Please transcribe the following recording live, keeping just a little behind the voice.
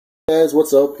Guys,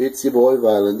 what's up? It's your boy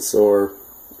Violence, or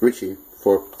Richie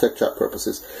for tech chat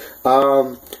purposes.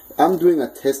 I'm doing a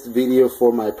test video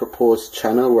for my proposed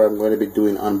channel where I'm going to be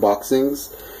doing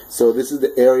unboxings. So this is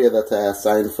the area that I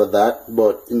assigned for that.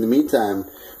 But in the meantime,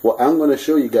 what I'm going to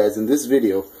show you guys in this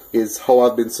video is how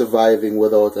I've been surviving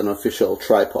without an official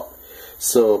tripod.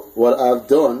 So what I've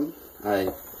done,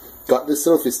 I got this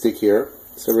selfie stick here.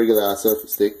 It's a regular selfie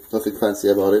stick, nothing fancy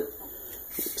about it.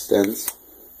 It extends.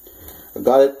 I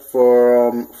got it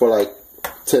for like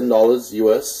 $10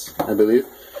 US, I believe.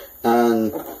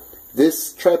 And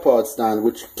this tripod stand,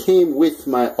 which came with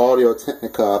my Audio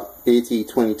Technica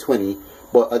AT2020,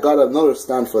 but I got another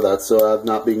stand for that, so I've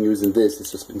not been using this.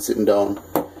 It's just been sitting down.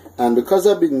 And because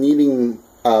I've been needing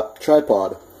a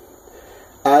tripod,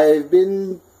 I've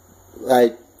been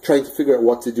like trying to figure out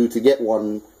what to do to get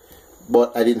one,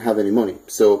 but I didn't have any money,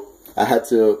 so I had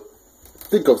to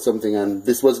think of something, and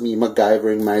this was me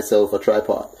MacGyvering myself a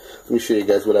tripod. Let me show you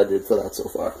guys what I did for that so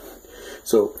far.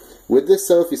 So with this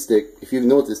selfie stick, if you've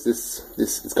noticed, this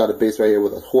it's got a base right here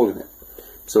with a hole in it.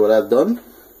 So what I've done,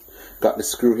 got the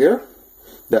screw here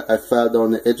that I filed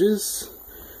down the edges,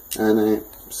 and I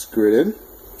screw it in.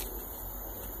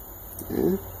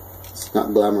 Yeah. It's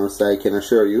not glamorous, I can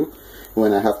assure you,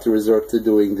 when I have to resort to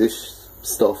doing this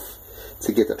stuff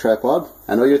to get a tripod.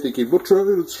 I know you're thinking, but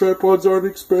tripods aren't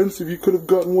expensive, you could have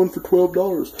gotten one for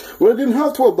 $12. Well, I didn't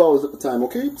have $12 at the time,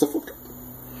 okay? It's a fuck.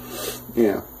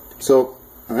 Yeah. So,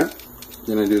 alright.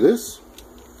 Then I do this.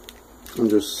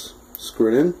 And just screw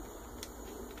it in.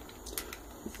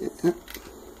 Yeah.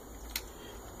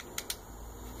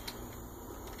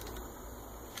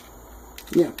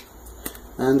 Yeah.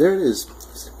 And there it is.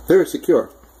 It's very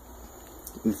secure.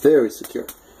 Very secure.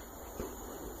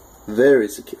 Very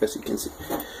secure, as you can see.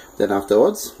 Then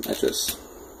afterwards, I just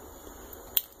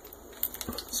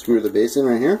screw the base in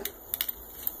right here.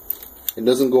 It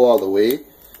doesn't go all the way.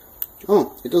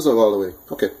 Oh, it does go all the way.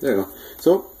 Okay, there you go.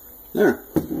 So, there.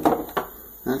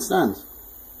 That stands.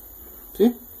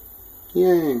 See?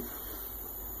 Yay.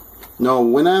 Now,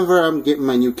 whenever I'm getting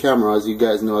my new camera, as you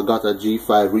guys know, I got a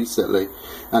G5 recently,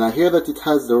 and I hear that it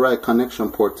has the right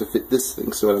connection port to fit this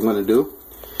thing. So what I'm going to do,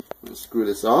 I'm going to screw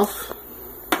this off.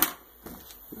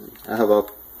 I have a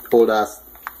old ass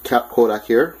cap Kodak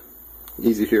here,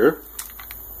 easy here.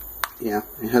 Yeah,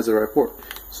 it has the right port.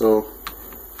 So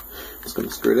I'm just gonna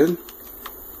screw it in.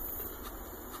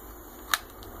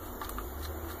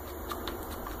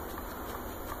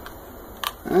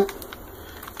 Alright,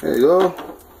 there you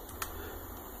go.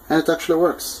 And it actually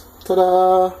works.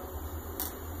 Ta-da!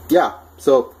 Yeah,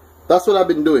 so that's what I've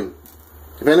been doing.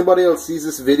 If anybody else sees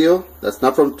this video that's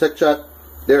not from Tech Chat,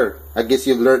 there, I guess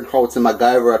you've learned how to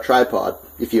MacGyver a tripod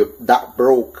if you're that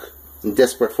broke and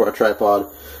desperate for a tripod.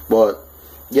 But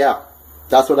yeah,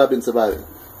 that's what I've been surviving.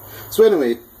 So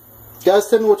anyway, guys,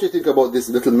 tell me what you think about this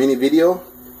little mini video.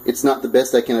 It's not the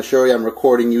best, I can assure you. I'm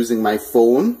recording using my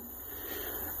phone,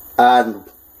 and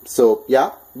so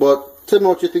yeah, but tell me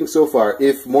what you think so far.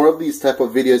 If more of these type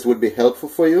of videos would be helpful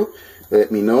for you,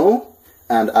 let me know,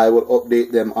 and I will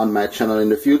update them on my channel in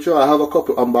the future. I have a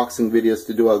couple unboxing videos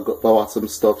to do about some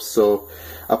stuff, so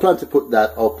I plan to put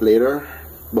that up later.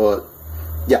 But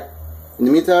yeah, in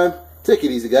the meantime, take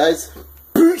it easy, guys.